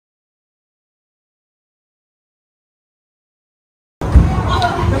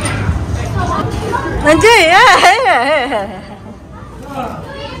Angelie,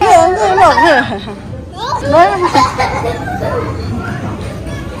 look here.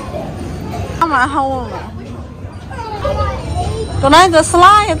 Come on, hold on. Còn nãy giờ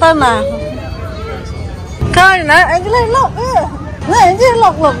slide tên nè. Coi nè, Angelie look here. Nè, Angelie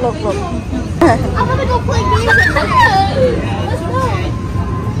look. I'm gonna go play games in there. Let's go.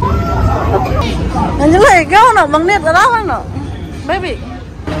 Angelie, go nào, bằng nét ở đó nào. Baby.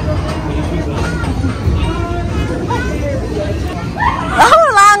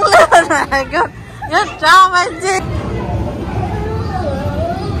 Oh, lang lên này. Good job, Angelie.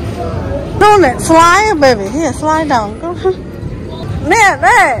 No, nè, slide, baby. Here, slide down. Go. Nè,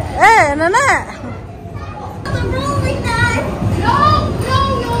 nè, nè, nè.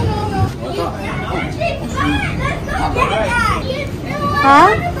 Huh?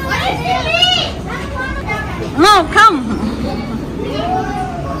 No, come.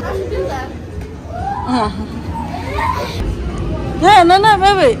 Yeah, no,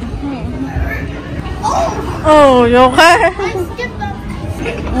 baby. Oh, you okay?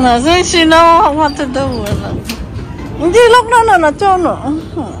 No, so she know what to do with it. Angelie, look, no, John.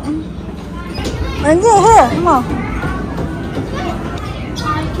 Angelie, here, come on.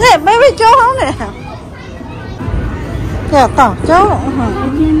 Yeah, baby, Joe, how nè. Yeah, tao, Joe.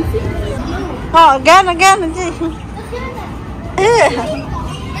 Oh, again, Angelie. Yeah.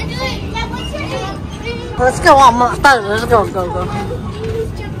 Let's go on, let's go.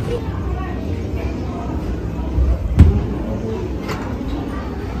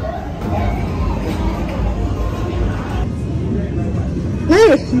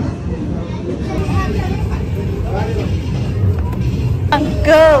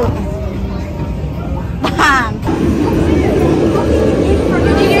 Go. Man.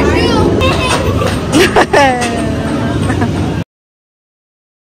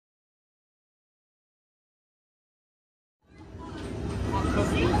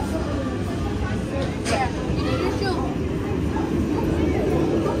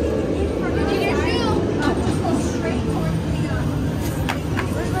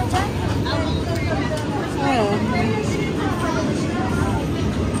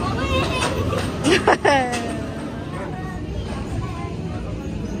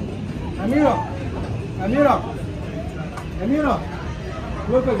 Amira,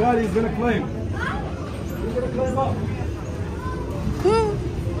 look at God, he's gonna climb. He's gonna climb up.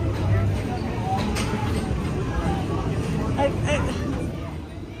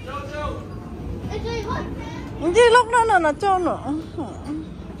 Angelie, look, no, Joe, no.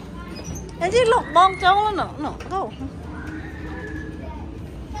 Angelie, look, bong Joe, no, go.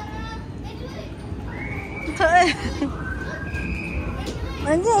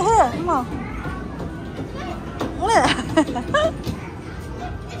 Angelie, here, come on.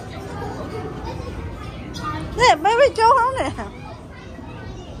 Nè, baby Joe không nè.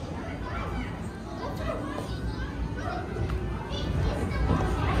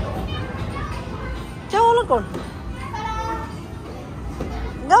 Joe nó còn.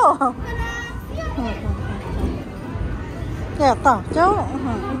 Go. Yeah, tao, Joe.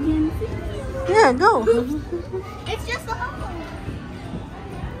 Yeah, go. It's just a home.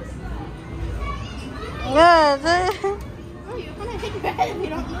 Yeah, Oh, you're gonna hit your head if you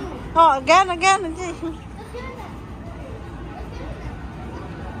don't move. oh, again, Angelie.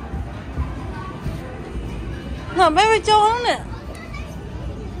 No, baby Joe không nè.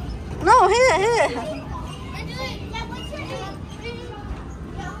 No, here.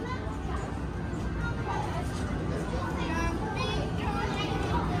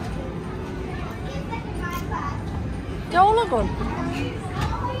 Joe nó còn.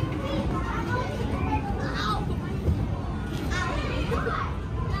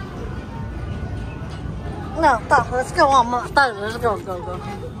 No, let's go on, let's go.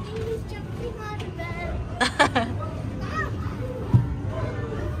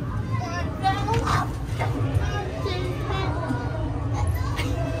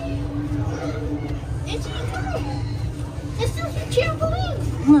 It's just a trampoline.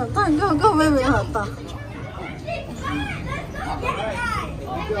 No, go, baby.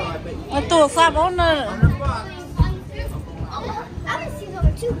 Tôi sao bố nơi.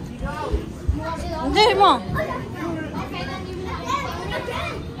 Đi mà.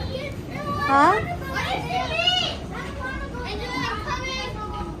 Hả?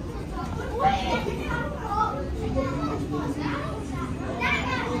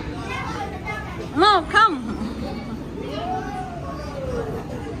 No, come.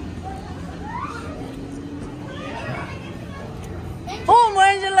 Oh, my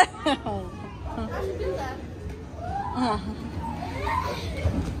Angelie.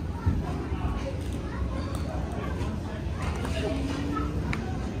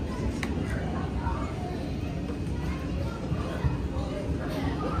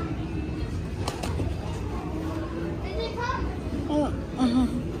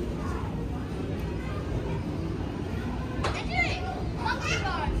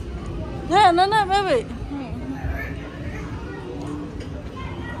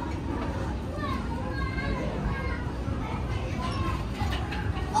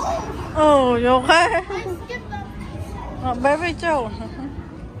 Oh, you okay? I skipped them. Oh, baby Joe.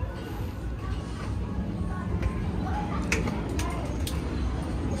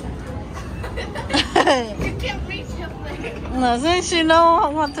 You can't reach up there. No, since she know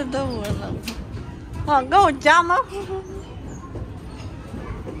what to do with it. Oh, go jump up.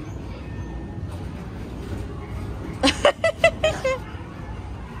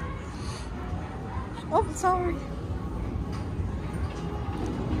 Oh, sorry.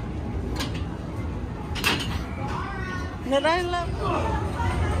 Người đây là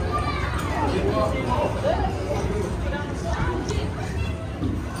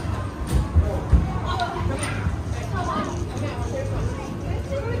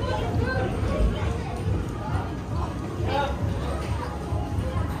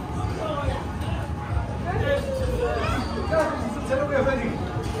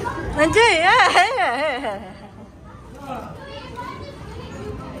anh chị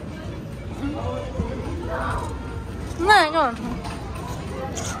này còn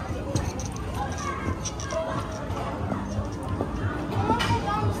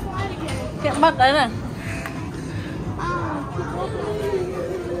tiệm bật đấy này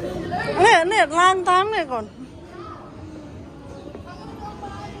nè lan tán này còn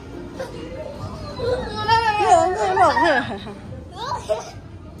nè bật này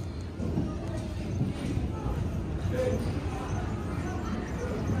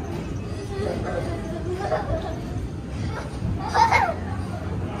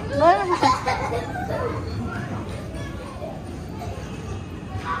đấy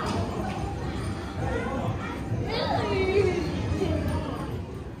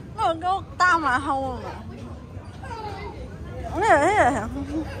nó có tao mà hầu mà nè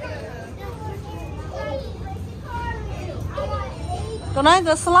còn đây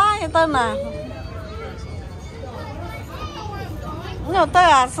là slide tên nè nó tên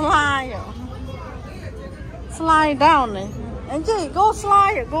là slide slide down này anh chị go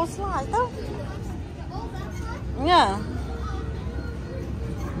slide đâu nha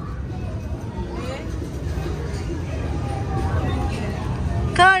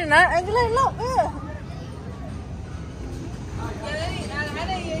coi nè anh cứ lên lộn ấy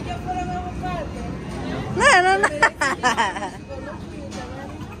nè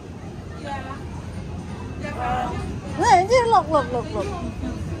nè anh chị lộn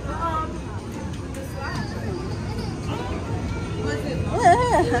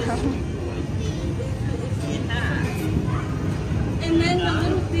And then the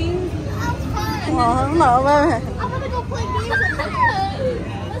little things. không nở về I'm gonna go play games in there.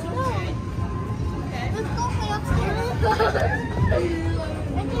 Let's go. Let's go play upstairs.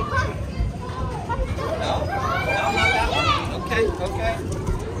 And you come. Okay.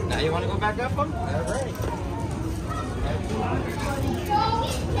 Now you want to go back up them? All right.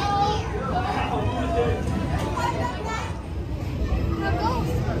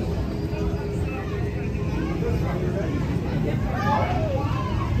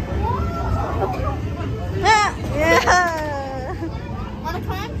 yeah Wanna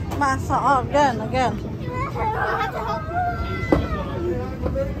climb? mà sợ again You have to help.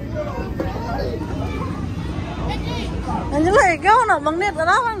 anh chỉ lấy cái nó bằng nét ở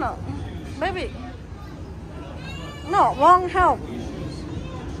đó anh nó baby nó won't help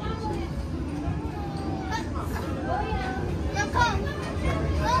Now come.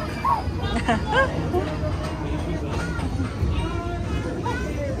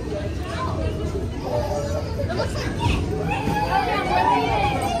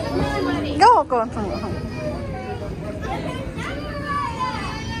 go con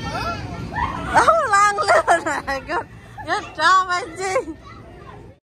đó lang lên này good job anh chị